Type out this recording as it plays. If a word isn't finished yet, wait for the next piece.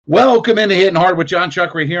Welcome into Hittin Hard with John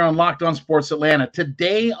Chuckery here on Locked On Sports Atlanta.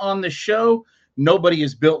 Today on the show, nobody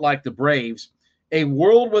is built like the Braves. A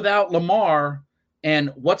world without Lamar,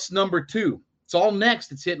 and what's number two? It's all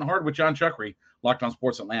next. It's Hittin Hard with John Chuckery, Locked On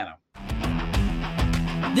Sports Atlanta.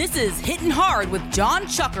 This is Hittin Hard with John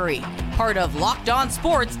Chuckery, part of Locked On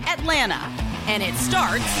Sports Atlanta. And it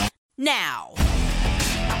starts now.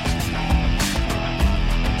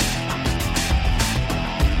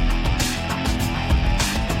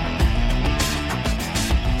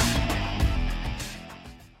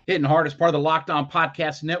 Hittin Hard is part of the Locked On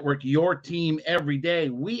Podcast Network, your team every day.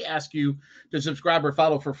 We ask you to subscribe or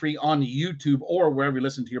follow for free on YouTube or wherever you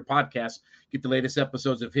listen to your podcast. Get the latest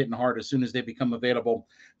episodes of Hittin Hard as soon as they become available.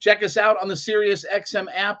 Check us out on the SiriusXM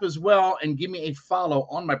app as well, and give me a follow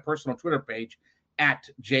on my personal Twitter page at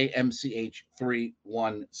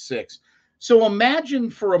JMCH316. So imagine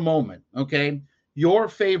for a moment, okay, your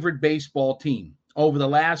favorite baseball team over the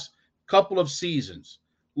last couple of seasons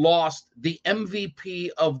lost the MVP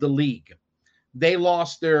of the league. They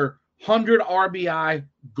lost their 100 RBI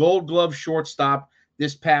Gold Glove shortstop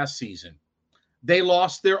this past season. They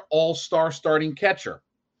lost their all-star starting catcher.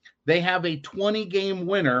 They have a 20-game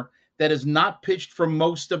winner that is not pitched for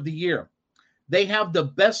most of the year. They have the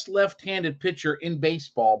best left-handed pitcher in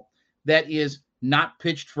baseball that is not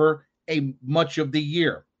pitched for much of the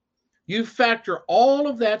year. You factor all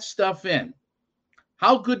of that stuff in.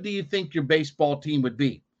 How good do you think your baseball team would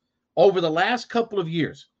be? Over the last couple of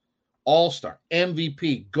years, All-Star,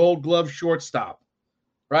 MVP, Gold Glove shortstop,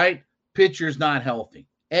 right? Pitcher's not healthy,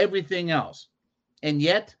 everything else. And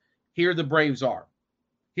yet, here the Braves are.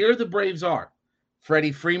 Here the Braves are.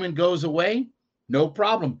 Freddie Freeman goes away, no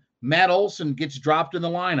problem. Matt Olson gets dropped in the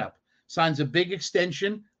lineup, signs a big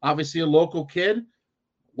extension, obviously a local kid,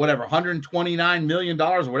 whatever, $129 million,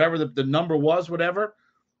 or whatever the number was, whatever,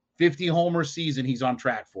 50 homer season he's on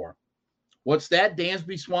track for. What's that?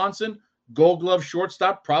 Dansby Swanson, Gold Glove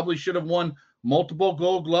shortstop, probably should have won multiple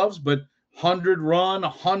Gold Gloves, but 100 run,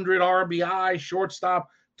 100 RBI, shortstop,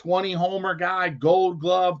 20 homer guy, Gold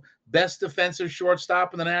Glove, best defensive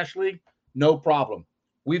shortstop in the National League, no problem.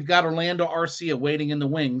 We've got Orlando Arcia waiting in the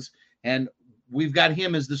wings, and we've got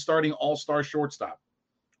him as the starting all-star shortstop.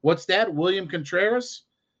 What's that? William Contreras,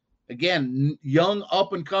 again, young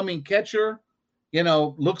up-and-coming catcher,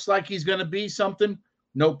 looks like he's going to be something.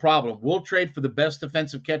 No problem. We'll trade for the best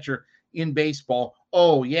defensive catcher in baseball.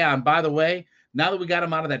 Oh, yeah, and by the way, now that we got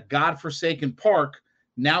him out of that godforsaken park,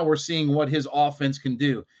 now we're seeing what his offense can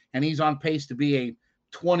do. And he's on pace to be a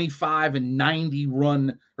 25 and 90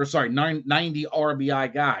 90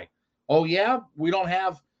 RBI guy. Oh, yeah, we don't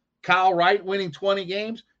have Kyle Wright winning 20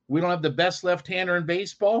 games. We don't have the best left-hander in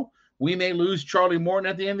baseball. We may lose Charlie Morton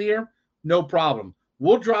at the end of the year. No problem.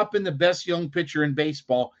 We'll drop in the best young pitcher in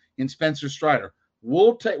baseball in Spencer Strider.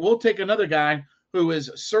 We'll take another guy who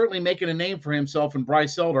is certainly making a name for himself in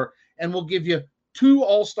Bryce Elder, and we'll give you 2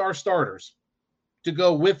 all-star starters to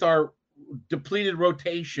go with our depleted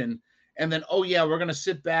rotation. And then, oh, yeah, we're going to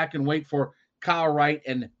sit back and wait for Kyle Wright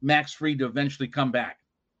and Max Fried to eventually come back.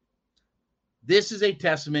 This is a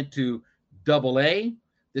testament to Double-A.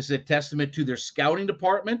 This is a testament to their scouting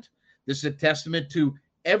department. This is a testament to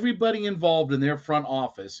everybody involved in their front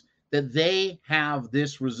office that they have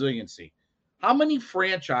this resiliency. How many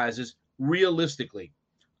franchises realistically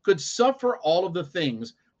could suffer all of the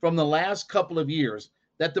things from the last couple of years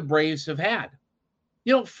that the Braves have had?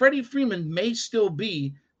 Freddie Freeman may still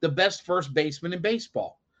be the best first baseman in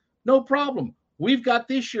baseball. No problem. We've got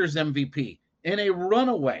this year's MVP in a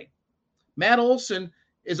runaway. Matt Olson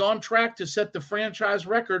is on track to set the franchise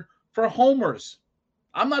record for homers.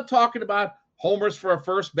 I'm not talking about homers for a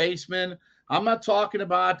first baseman. I'm not talking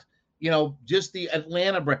about, just the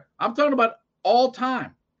Atlanta Braves. I'm talking about all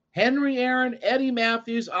time. Henry Aaron, Eddie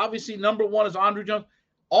Matthews, obviously number one is Andre Jones,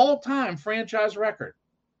 all-time franchise record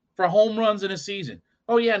for home runs in a season.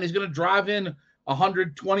 Oh, yeah, and he's going to drive in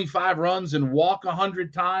 125 runs and walk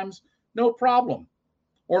 100 times. No problem.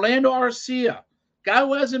 Orlando Arcia, guy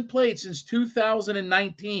who hasn't played since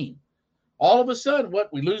 2019. All of a sudden,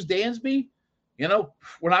 we lose Dansby?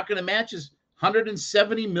 We're not going to match his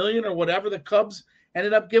 $170 million or whatever the Cubs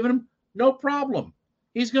ended up giving him. No problem.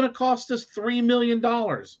 He's going to cost us $3 million,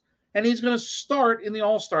 and he's going to start in the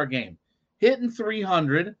All-Star game, hitting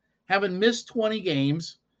 300, having missed 20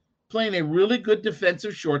 games, playing a really good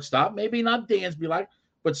defensive shortstop, maybe not Dansby-like,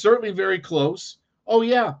 but certainly very close. Oh,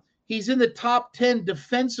 yeah, he's in the top 10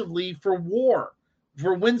 defensively for WAR,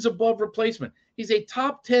 for wins above replacement. He's a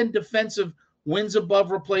top 10 defensive wins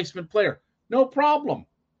above replacement player. No problem.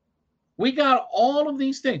 We got all of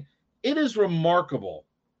these things. It is remarkable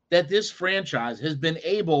that this franchise has been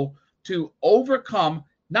able to overcome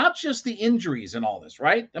not just the injuries and all this,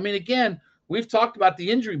 right? I mean, again, we've talked about the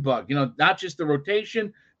injury bug, not just the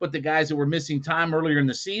rotation, but the guys that were missing time earlier in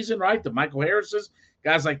the season, right? The Michael Harrises,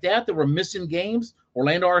 guys like that were missing games.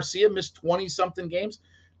 Orlando Arcia missed 20-something games.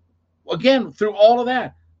 Again, through all of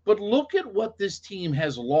that. But look at what this team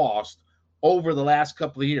has lost over the last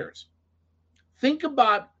couple of years. Think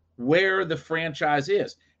about where the franchise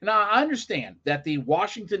is. Now, I understand that the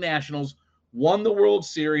Washington Nationals won the World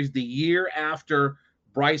Series the year after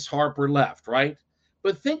Bryce Harper left, right?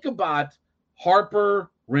 But think about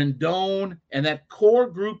Harper, Rendon, and that core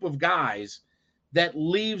group of guys that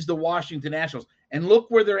leaves the Washington Nationals. And look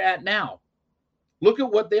where they're at now. Look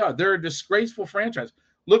at what they are. They're a disgraceful franchise.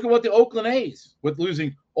 Look at what the Oakland A's, with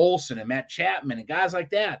losing Olsen and Matt Chapman and guys like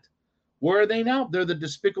that. Where are they now? They're the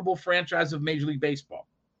despicable franchise of Major League Baseball.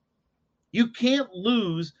 You can't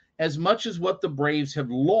lose as much as what the Braves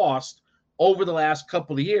have lost over the last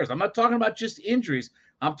couple of years. I'm not talking about just injuries.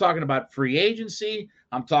 I'm talking about free agency.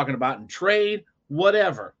 I'm talking about in trade,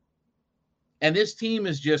 whatever. And this team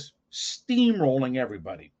is just steamrolling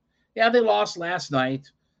everybody. Yeah, they lost last night.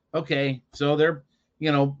 Okay, so they're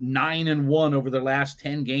 9-1 over their last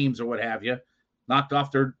 10 games or what have you. Knocked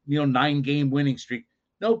off their 9-game winning streak.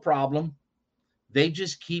 No problem. They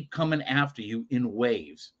just keep coming after you in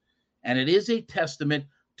waves. And it is a testament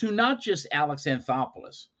to not just Alex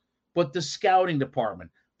Anthopoulos, but the scouting department,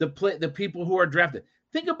 the people who are drafted.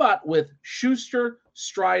 Think about with Schuster,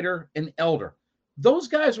 Strider, and Elder. Those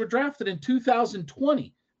guys were drafted in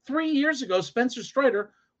 2020. 3 years ago, Spencer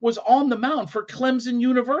Strider was on the mound for Clemson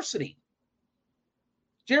University.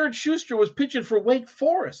 Jared Schuster was pitching for Wake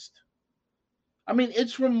Forest. I mean,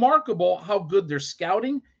 it's remarkable how good their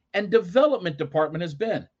scouting and development department has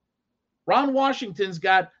been. Ron Washington's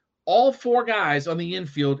got all 4 guys on the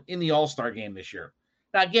infield in the All-Star game this year.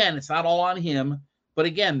 Now, again, it's not all on him, but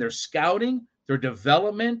again, their scouting, their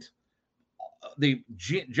development, the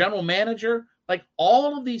general manager, like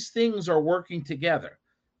all of these things are working together.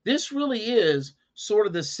 This really is sort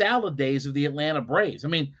of the salad days of the Atlanta Braves. I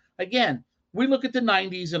mean, again, we look at the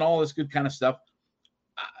 90s and all this good kind of stuff.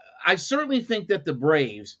 I certainly think that the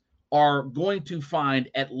Braves are going to find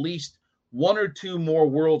at least 1 or 2 more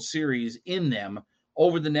World Series in them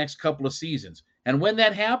over the next couple of seasons. And when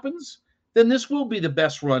that happens, then this will be the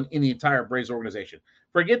best run in the entire Braves organization.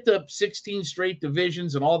 Forget the 16 straight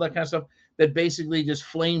divisions and all that kind of stuff that basically just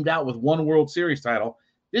flamed out with 1 World Series title.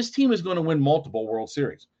 This team is going to win multiple World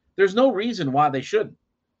Series. There's no reason why they shouldn't.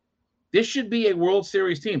 This should be a World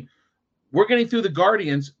Series team. We're getting through the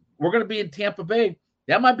Guardians. We're going to be in Tampa Bay.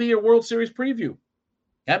 That might be your World Series preview.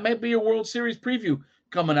 That might be your World Series preview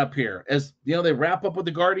coming up here. As they wrap up with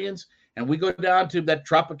the Guardians and we go down to that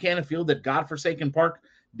Tropicana field, that godforsaken park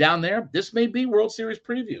down there. This may be World Series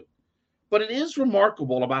preview. But it is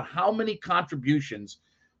remarkable about how many contributions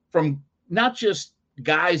from not just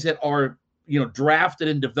guys that are, drafted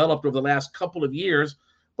and developed over the last couple of years,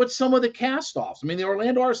 but some of the cast-offs. I mean, the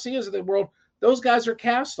Orlando Arcias of the world, those guys are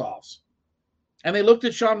cast-offs. And they looked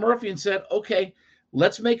at Sean Murphy and said, okay,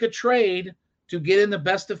 let's make a trade to get in the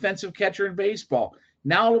best defensive catcher in baseball.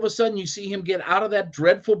 Now, all of a sudden, you see him get out of that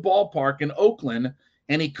dreadful ballpark in Oakland,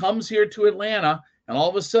 and he comes here to Atlanta, and all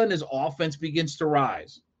of a sudden, his offense begins to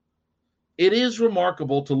rise. It is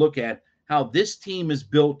remarkable to look at how this team is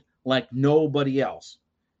built like nobody else.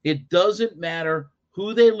 It doesn't matter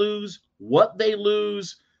who they lose, what they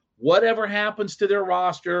lose, whatever happens to their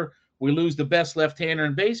roster. We lose the best left-hander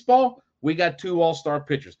in baseball. We got 2 all-star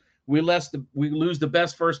pitchers. We lose the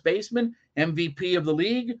best first baseman, MVP of the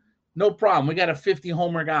league. No problem. We got a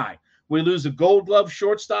 50-homer guy. We lose a Gold Glove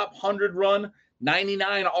shortstop, 100-run,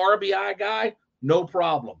 99 RBI guy. No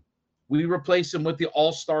problem. We replace him with the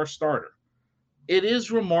all-star starter. It is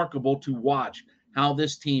remarkable to watch how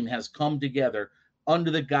this team has come together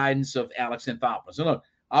under the guidance of Alex Anthopoulos. And look,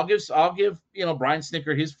 I'll give Brian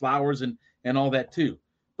Snitker his flowers and all that too.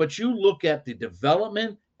 But you look at the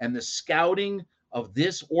development and the scouting of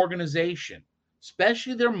this organization,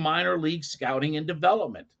 especially their minor league scouting and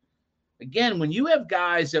development. Again, when you have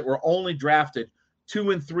guys that were only drafted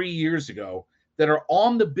 2 and 3 years ago that are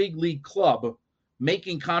on the big league club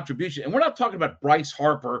making contributions, and we're not talking about Bryce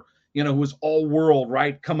Harper, who was all world,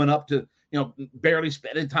 right? Coming up to, barely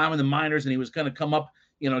spending time in the minors, and he was going to come up,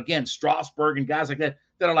 again, Strasburg and guys like that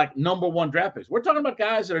are like number 1 draft picks. We're talking about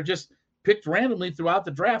guys that are just picked randomly throughout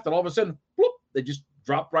the draft, and all of a sudden, whoop, they just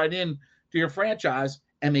drop right in to your franchise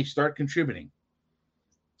and they start contributing.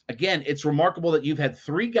 Again, it's remarkable that you've had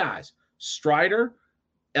 3 guys, Strider,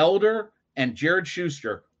 Elder, and Jared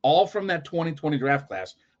Schuster, all from that 2020 draft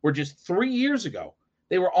class, where just 3 years ago,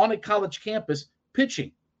 they were on a college campus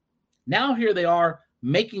pitching. Now here they are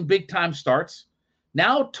making big-time starts,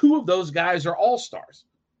 Now, 2 of those guys are all-stars.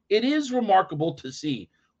 It is remarkable to see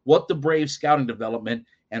what the Braves scouting development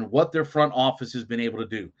and what their front office has been able to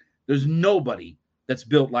do. There's nobody that's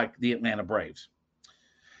built like the Atlanta Braves.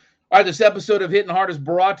 All right, this episode of Hittin' Hard is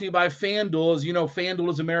brought to you by FanDuel. As you know, FanDuel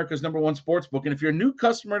is America's #1 sportsbook. And if you're a new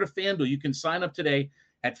customer to FanDuel, you can sign up today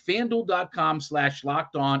at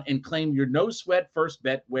FanDuel.com/lockedon and claim your no-sweat first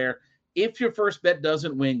bet, where if your first bet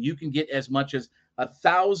doesn't win, you can get as much as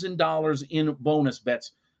 $1,000 in bonus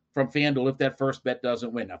bets from FanDuel if that first bet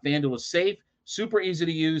doesn't win. Now, FanDuel is safe, super easy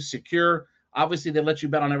to use, secure. Obviously, they let you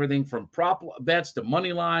bet on everything from prop bets to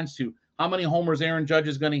money lines to how many homers Aaron Judge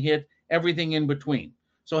is going to hit, everything in between.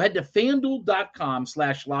 So head to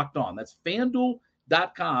FanDuel.com/lockedon. That's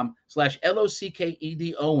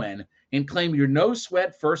FanDuel.com/LOCKEDON and claim your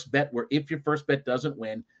no-sweat first bet, where if your first bet doesn't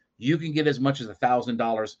win, you can get as much as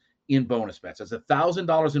 $1,000 in bonus bets. That's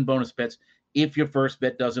 $1,000 in bonus bets if your first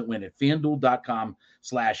bet doesn't win at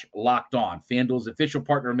FanDuel.com/lockedon. FanDuel's official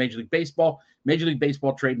partner of Major League Baseball. Major League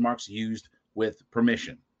Baseball trademarks used with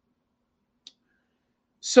permission.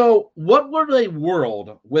 So what would a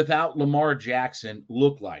world without Lamar Jackson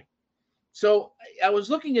look like? So I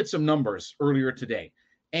was looking at some numbers earlier today,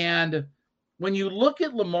 and when you look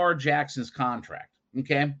at Lamar Jackson's contract,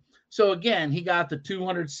 okay, so again, he got the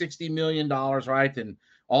 $260 million, right, and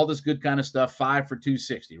all this good kind of stuff, 5 for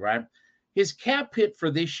 $260, right? His cap hit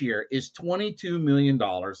for this year is $22 million.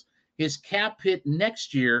 His cap hit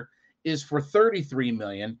next year is for $33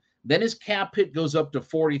 million. Then his cap hit goes up to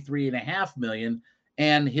 $43.5 million.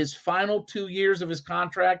 And his final 2 years of his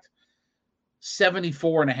contract,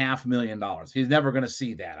 $74.5 million. He's never going to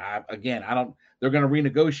see that. They're going to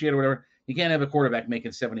renegotiate or whatever. You can't have a quarterback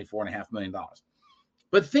making $74.5 million.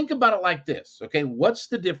 But think about it like this, okay? What's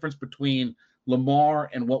the difference between Lamar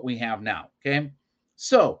and what we have now, okay?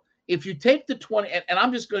 So if you take the 20, and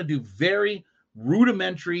I'm just going to do very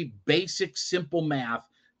rudimentary, basic, simple math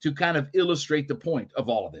to kind of illustrate the point of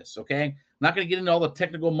all of this, okay? I'm not going to get into all the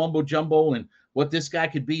technical mumbo jumbo and what this guy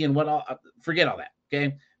could be and what all, forget all that,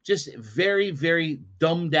 okay? Just very, very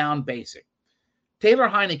dumbed down basic. Taylor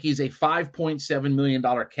Heinicke is a $5.7 million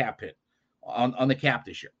cap hit on the cap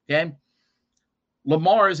this year, okay?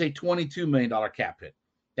 Lamar is a $22 million cap hit.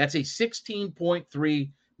 That's a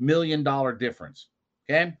 $16.3 million difference,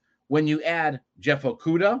 okay? When you add Jeff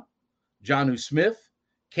Okudah, Jonnu Smith,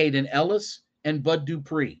 Caden Ellis, and Bud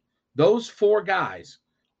Dupree, those 4 guys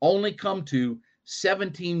only come to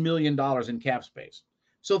 $17 million in cap space.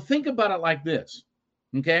 So think about it like this,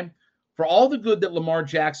 okay? For all the good that Lamar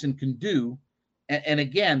Jackson can do, and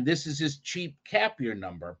again, this is his cheap cap year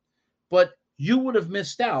number, but you would have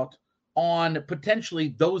missed out on potentially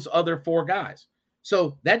those other 4 guys.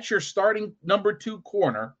 So that's your starting number 2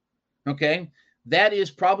 corner, okay? That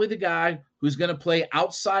is probably the guy who's going to play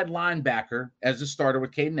outside linebacker as a starter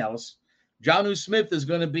with Caden Ellis. Jonnu Smith is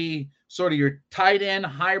going to be sort of your tight end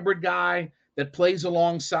hybrid guy that plays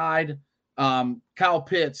alongside Kyle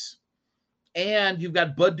Pitts. And you've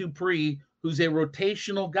got Bud Dupree, who's a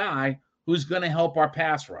rotational guy who's going to help our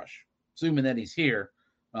pass rush, assuming that he's here.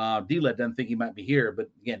 D-Let doesn't think he might be here, but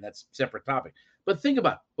again, that's a separate topic. But think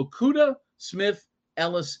about it. Okudah, Smith,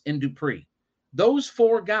 Ellis, and Dupree. Those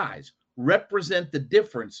 4 guys represent the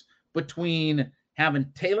difference between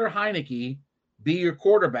having Taylor Heinicke be your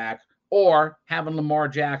quarterback or having Lamar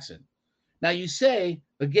Jackson. Now you say,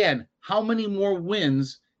 again, how many more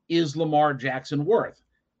wins is Lamar Jackson worth?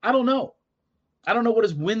 I don't know. I don't know what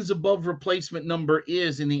his wins above replacement number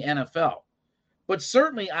is in the NFL. But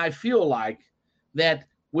certainly I feel like that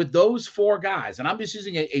with those 4 guys, and I'm just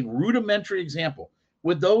using a rudimentary example,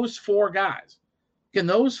 with those 4 guys, can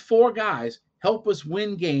those 4 guys help us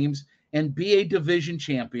win games and be a division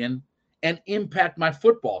champion and impact my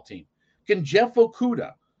football team? Can Jeff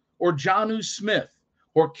Okudah or Jonnu Smith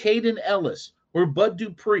or Caden Ellis or Bud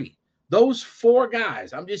Dupree, those 4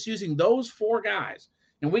 guys, I'm just using those 4 guys,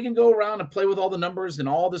 and we can go around and play with all the numbers and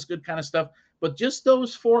all this good kind of stuff, but just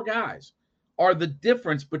those 4 guys are the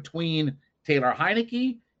difference between Taylor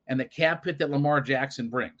Heinicke and the cap hit that Lamar Jackson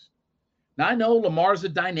brings. Now, I know Lamar's a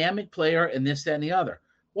dynamic player and this, that, and the other.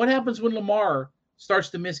 What happens when Lamar starts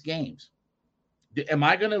to miss games? Am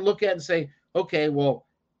I going to look at it and say, okay, well,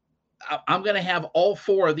 I'm going to have all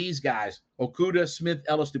 4 of these guys, Okudah, Smith,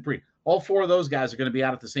 Ellis, Dupree, all 4 of those guys are going to be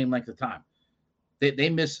out at the same length of time. They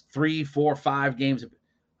miss 3, 4, 5 games.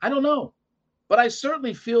 I don't know. But I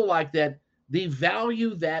certainly feel like that the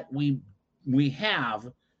value that we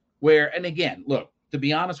have where, and again, look, to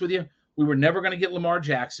be honest with you, we were never going to get Lamar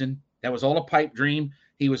Jackson. That was all a pipe dream.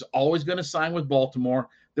 He was always going to sign with Baltimore.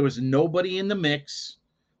 There was nobody in the mix.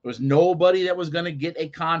 There was nobody that was going to get a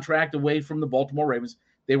contract away from the Baltimore Ravens.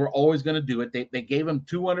 they were always going to do it. They gave him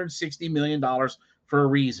 $260 million for a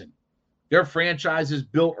reason. Their franchise is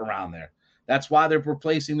built around there. That's why they're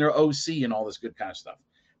replacing their OC and all this good kind of stuff.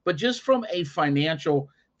 But just from a financial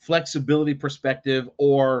flexibility perspective,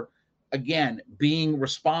 or again, being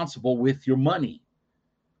responsible with your money,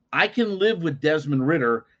 I can live with Desmond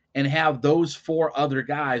Ridder and have those 4 other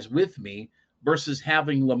guys with me versus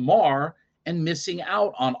having Lamar and missing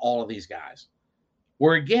out on all of these guys.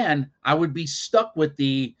 Where again, I would be stuck with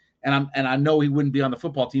and I know he wouldn't be on the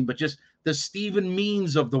football team, but just the Stephen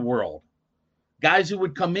Means of the world. Guys who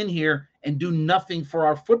would come in here and do nothing for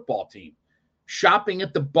our football team, shopping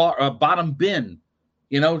at the bottom bin,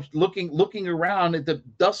 looking around at the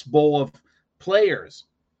dust bowl of players,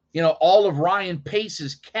 all of Ryan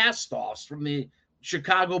Pace's cast-offs from the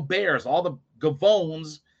Chicago Bears, all the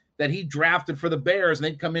Gavones that he drafted for the Bears, and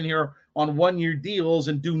they'd come in here on 1-year deals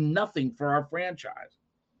and do nothing for our franchise.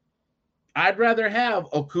 I'd rather have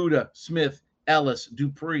Okudah, Smith, Ellis,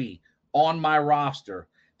 Dupree on my roster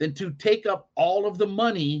than to take up all of the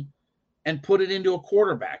money and put it into a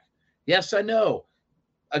quarterback. Yes, I know.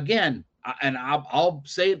 Again, and I'll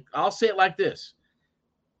say it like this.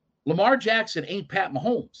 Lamar Jackson ain't Pat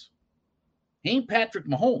Mahomes. He ain't Patrick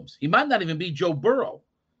Mahomes. He might not even be Joe Burrow.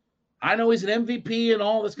 I know he's an MVP and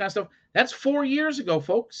all this kind of stuff. That's 4 years ago,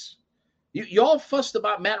 folks. Y'all fussed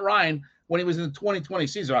about Matt Ryan when he was in the 2020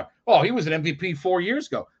 season. Oh, he was an MVP 4 years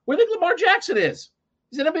ago. Where do you think Lamar Jackson is?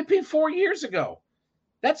 He's an MVP 4 years ago.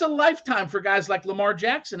 That's a lifetime for guys like Lamar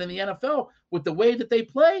Jackson in the NFL with the way that they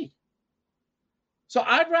play. So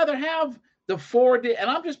I'd rather have the 4, and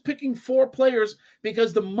I'm just picking 4 players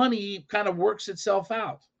because the money kind of works itself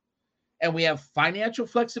out. And we have financial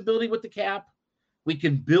flexibility with the cap. We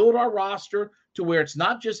can build our roster to where it's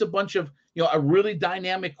not just a bunch of, a really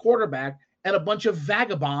dynamic quarterback and a bunch of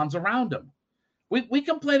vagabonds around him. We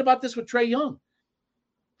complain about this with Trae Young.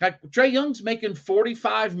 Trae Young's making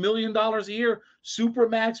 $45 million a year,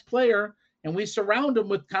 supermax player, and we surround him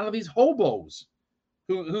with kind of these hobos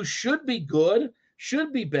who should be good,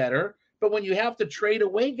 should be better, but when you have to trade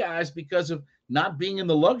away guys because of not being in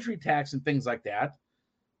the luxury tax and things like that,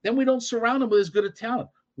 then we don't surround him with as good a talent.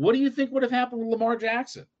 What do you think would have happened with Lamar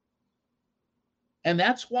Jackson? And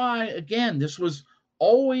that's why, again, this was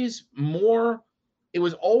always more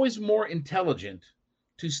intelligent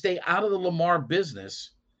to stay out of the Lamar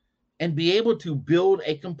business and be able to build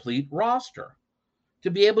a complete roster. To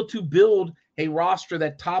be able to build a roster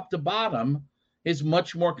that top to bottom is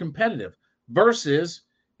much more competitive versus,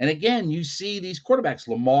 and again, you see these quarterbacks,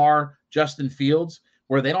 Lamar, Justin Fields,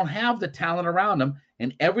 where they don't have the talent around them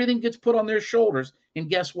and everything gets put on their shoulders. And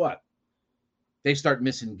guess what? They start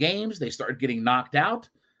missing games. They start getting knocked out.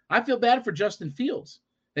 I feel bad for Justin Fields.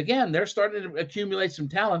 Again, they're starting to accumulate some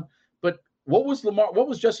talent, but what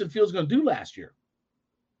was Justin Fields going to do last year?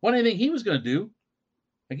 What do you think he was going to do?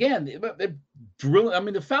 Again,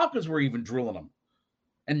 the Falcons were even drilling him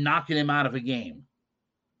and knocking him out of a game.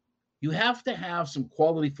 You have to have some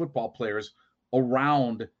quality football players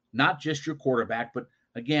around, not just your quarterback, but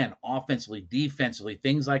again, offensively, defensively,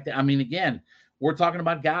 things like that. Again, we're talking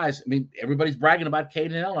about guys. Everybody's bragging about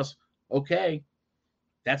Caden Ellis. Okay,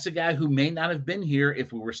 that's a guy who may not have been here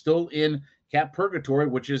if we were still in cap purgatory,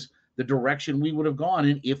 which is the direction we would have gone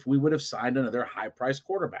in if we would have signed another high-priced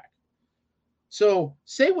quarterback. So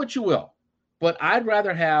say what you will, but I'd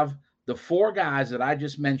rather have the 4 guys that I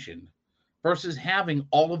just mentioned versus having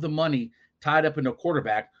all of the money tied up in a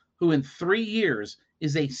quarterback who in 3 years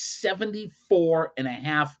is a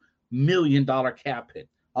 $74.5 million cap hit.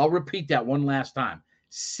 I'll repeat that one last time.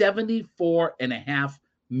 $74.5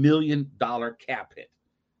 million cap hit.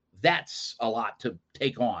 That's a lot to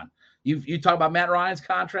take on. You talk about Matt Ryan's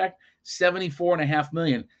contract, $74.5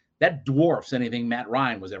 million. That dwarfs anything Matt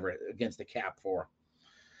Ryan was ever against the cap for.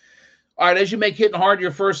 All right, as you make Hittin' Hard your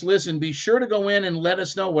first listen, be sure to go in and let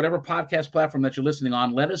us know, whatever podcast platform that you're listening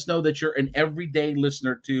on, let us know that you're an everyday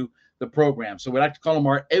listener to the program. So we like to call them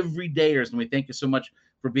our everydayers, and we thank you so much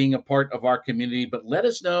for being a part of our community. But let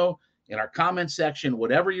us know in our comment section,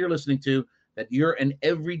 whatever you're listening to, that you're an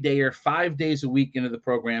everydayer 5 days a week into the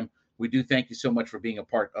program. We do thank you so much for being a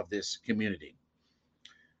part of this community.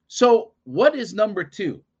 So what is number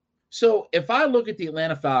 2? So if I look at the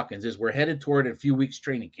Atlanta Falcons as we're headed toward a few weeks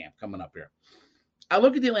training camp coming up here, I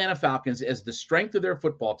look at the Atlanta Falcons as the strength of their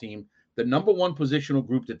football team. The number 1 positional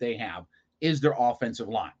group that they have is their offensive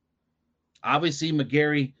line. Obviously,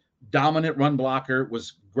 McGarry, dominant run blocker,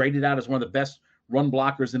 was graded out as one of the best run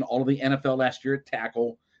blockers in all of the NFL last year at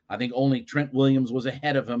tackle. I think only Trent Williams was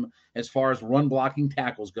ahead of him as far as run blocking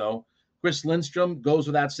tackles go. Chris Lindstrom goes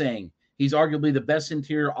without saying. He's arguably the best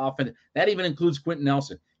interior offense. That even includes Quentin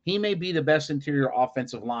Nelson. He may be the best interior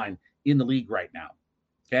offensive line in the league right now.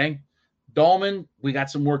 Okay. Dahlman, we got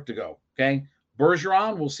some work to go. Okay.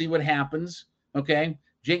 Bergeron, we'll see what happens. Okay.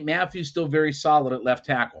 Jake Matthews still very solid at left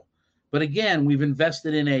tackle. But again, we've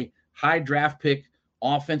invested in a high draft pick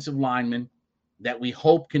offensive lineman that we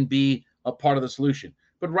hope can be a part of the solution.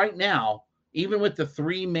 But right now, even with the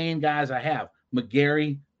three main guys I have,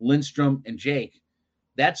 McGarry, Lindstrom, and Jake,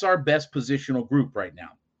 that's our best positional group right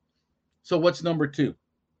now. So what's number two?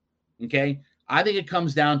 Okay. I think it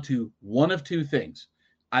comes down to one of two things.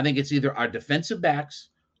 I think it's either our defensive backs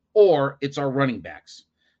or it's our running backs.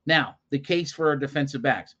 Now, the case for our defensive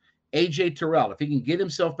backs, A.J. Terrell, if he can get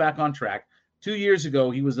himself back on track, 2 years ago,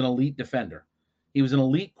 he was an elite defender. He was an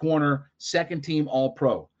elite corner, second-team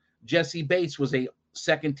All-Pro. Jesse Bates was a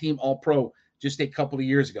second-team All-Pro just a couple of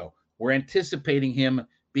years ago. We're anticipating him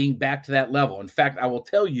being back to that level. In fact, I will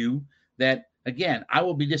tell you that, again, I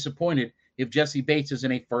will be disappointed if Jesse Bates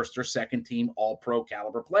isn't a first or second-team All-Pro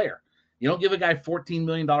caliber player. You don't give a guy $14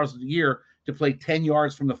 million a year to play 10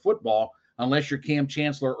 yards from the football unless you're Cam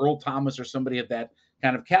Chancellor, Earl Thomas, or somebody at that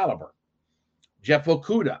kind of caliber. Jeff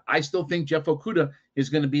Okudah. I still think Jeff Okudah is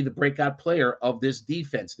going to be the breakout player of this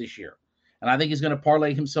defense this year. And I think he's going to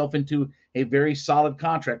parlay himself into a very solid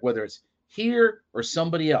contract, whether it's here or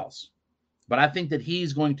somebody else. But I think that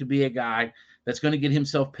he's going to be a guy that's going to get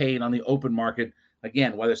himself paid on the open market,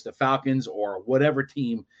 again, whether it's the Falcons or whatever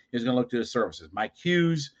team is going to look to his services. Mike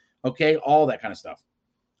Hughes, okay, all that kind of stuff.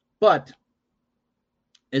 But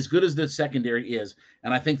as good as the secondary is,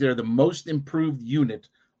 and I think they're the most improved unit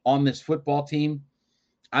on this football team,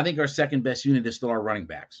 I think our second best unit is still our running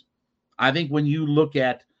backs. I think when you look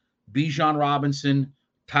at Bijan Robinson,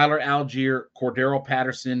 Tyler Algier, Cordero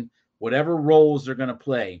Patterson, whatever roles they're going to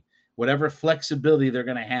play, whatever flexibility they're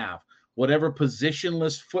going to have, whatever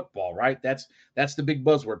positionless football, right? That's the big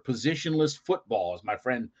buzzword, positionless football, as my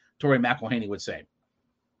friend Torrey McElhaney would say.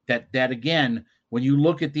 That again, when you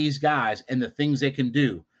look at these guys and the things they can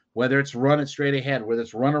do, whether it's run it straight ahead, whether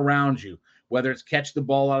it's run around you, whether it's catch the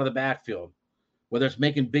ball out of the backfield, whether it's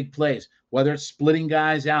making big plays, whether it's splitting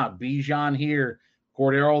guys out, Bijan here,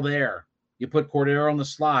 Cordero there. You put Cordero in the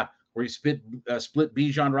slot where you split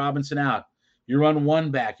Bijan Robinson out. You run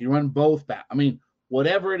one back, you run both back. I mean,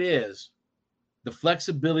 whatever it is, the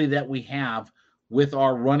flexibility that we have with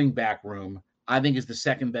our running back room, I think is the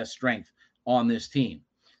second best strength on this team.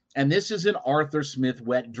 And this is an Arthur Smith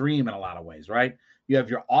wet dream in a lot of ways, right? You have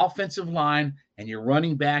your offensive line and your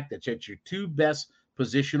running back that's at your two best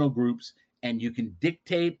positional groups, and you can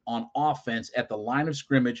dictate on offense at the line of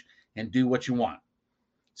scrimmage and do what you want.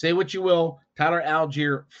 Say what you will, Tyler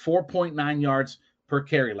Algier, 4.9 yards per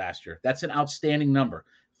carry last year. That's an outstanding number.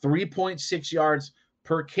 3.6 yards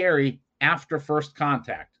per carry after first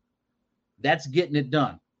contact. That's getting it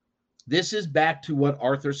done. This is back to what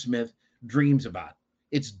Arthur Smith dreams about.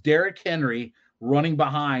 It's Derrick Henry running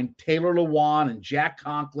behind Taylor Lewan and Jack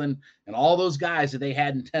Conklin and all those guys that they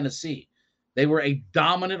had in Tennessee. They were a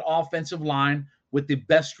dominant offensive line with the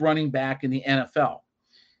best running back in the NFL.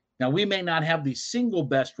 Now, we may not have the single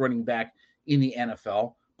best running back in the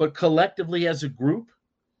NFL, but collectively as a group,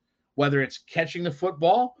 whether it's catching the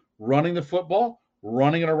football, running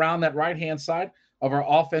it around that right-hand side of our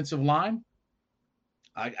offensive line,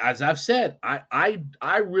 as I've said,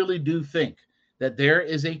 I really do think that there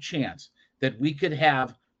is a chance that we could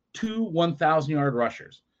have two 1,000-yard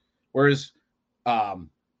rushers, whereas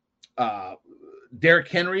Derrick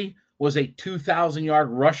Henry was a 2,000-yard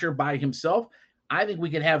rusher by himself. I think we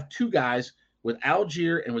could have two guys with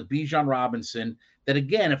Algier and with Bijan Robinson that,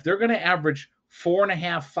 again, if they're going to average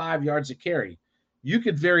 4.5, 5 yards a carry, you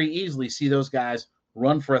could very easily see those guys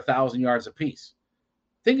run for 1,000 yards apiece.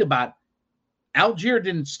 Think about it. Algier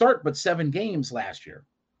didn't start but 7 games last year,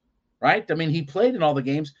 right? I mean, he played in all the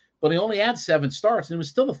games, but he only had 7 starts, and he was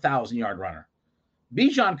still a 1,000-yard runner.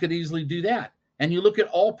 Bijan could easily do that. And you look at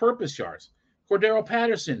all-purpose yards. Cordero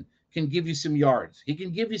Patterson can give you some yards. He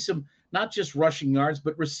can give you some, not just rushing yards,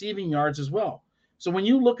 but receiving yards as well. So when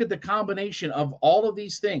you look at the combination of all of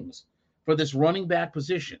these things for this running back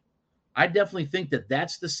position, I definitely think that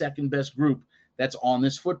that's the second best group that's on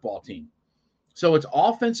this football team. So it's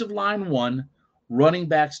offensive line 1, running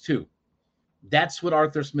backs 2. That's what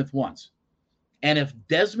Arthur Smith wants. And if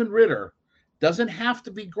Desmond Ridder doesn't have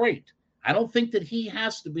to be great, I don't think that he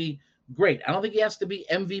has to be great. I don't think he has to be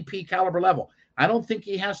MVP caliber level. I don't think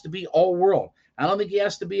he has to be all world. I don't think he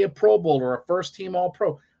has to be a Pro Bowl or a first team all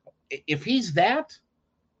pro. If he's that,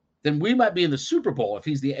 then we might be in the Super Bowl. If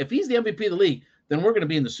he's the MVP of the league, then we're going to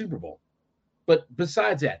be in the Super Bowl. But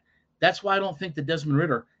besides that, that's why I don't think that Desmond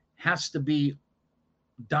Ridder has to be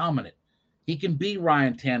dominant. He can be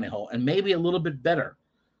Ryan Tannehill and maybe a little bit better.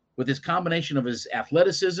 with his combination of his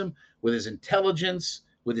athleticism, with his intelligence,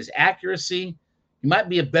 with his accuracy, he might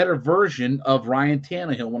be a better version of Ryan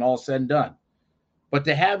Tannehill when all is said and done. But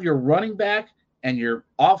to have your running back and your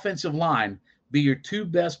offensive line be your two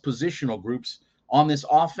best positional groups on this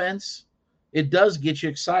offense, it does get you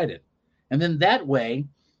excited. And then that way,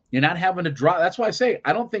 you're not having to drop. That's why I say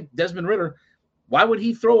I don't think Desmond Ridder, why would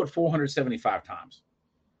he throw it 475 times?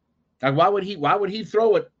 Like why would he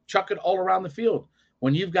throw it, chuck it all around the field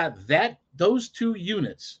when you've got those two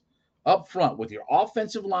units up front with your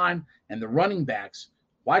offensive line and the running backs?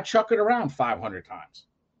 Why chuck it around 500 times?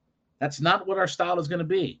 That's not what our style is going to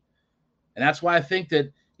be. And that's why I think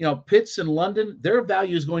that, Pitts and London, their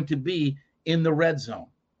value is going to be in the red zone.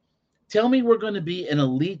 Tell me we're going to be an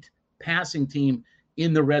elite passing team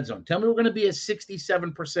in the red zone. Tell me we're going to be a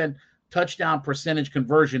 67% touchdown percentage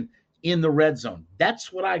conversion in the red zone.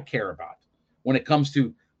 That's what I care about when it comes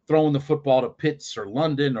to throwing the football to Pitts or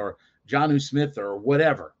London or Jonnu Smith or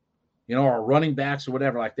whatever, or running backs or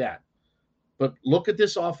whatever like that. But look at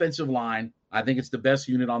this offensive line. I think it's the best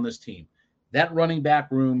unit on this team. That running back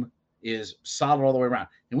room is solid all the way around.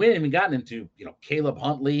 And we haven't even gotten into, Caleb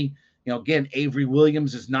Huntley. Again, Avery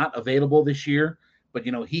Williams is not available this year, but,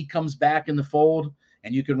 he comes back in the fold,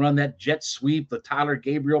 and you can run that jet sweep, the Tyler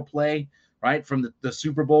Gabriel play, right, from the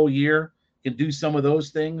Super Bowl year. You can do some of those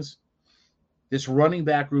things. This running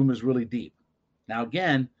back room is really deep. Now,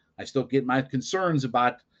 again, I still get my concerns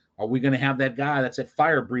about, are we going to have that guy that's a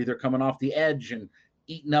fire breather coming off the edge and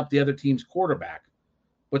eating up the other team's quarterback?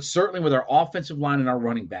 But certainly with our offensive line and our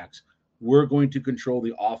running backs, we're going to control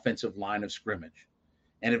the offensive line of scrimmage.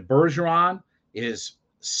 And if Bergeron is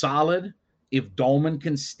solid, if Dolman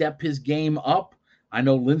can step his game up, I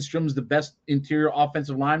know Lindstrom's the best interior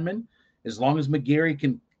offensive lineman. As long as McGarry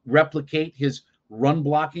can replicate his run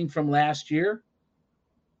blocking from last year,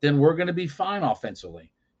 then we're going to be fine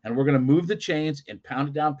offensively. And we're going to move the chains and pound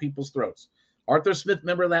it down people's throats. Arthur Smith,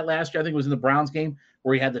 remember that last year? I think it was in the Browns game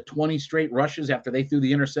where he had the 20 straight rushes after they threw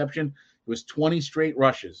the interception. It was 20 straight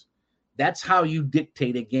rushes. That's how you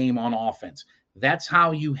dictate a game on offense. That's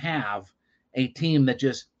how you have a team that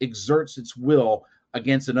just exerts its will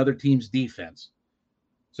against another team's defense.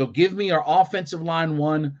 So give me our offensive line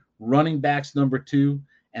 1, running backs number 2,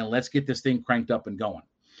 and let's get this thing cranked up and going.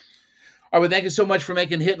 All right, well, thank you so much for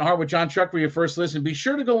making Hittin' Hard with John Chuckery your first listen. Be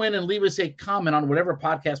sure to go in and leave us a comment on whatever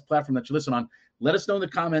podcast platform that you listen on. Let us know in the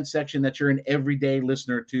comment section that you're an everyday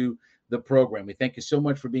listener to the program. We thank you so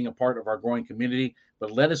much for being a part of our growing community,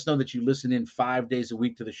 but let us know that you listen in 5 days a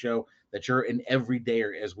week to the show, that you're an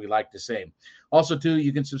everydayer, as we like to say. Also, too,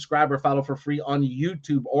 you can subscribe or follow for free on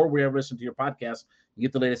YouTube or wherever you listen to your podcast. You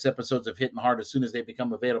get the latest episodes of Hittin' Hard as soon as they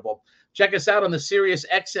become available. Check us out on the Sirius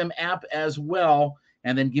XM app as well,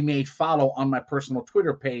 and then give me a follow on my personal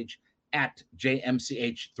Twitter page at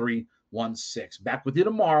JMCH316. Back with you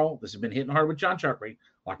tomorrow. This has been Hittin' Hard with John Chuckery,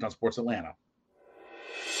 Locked On Sports Atlanta.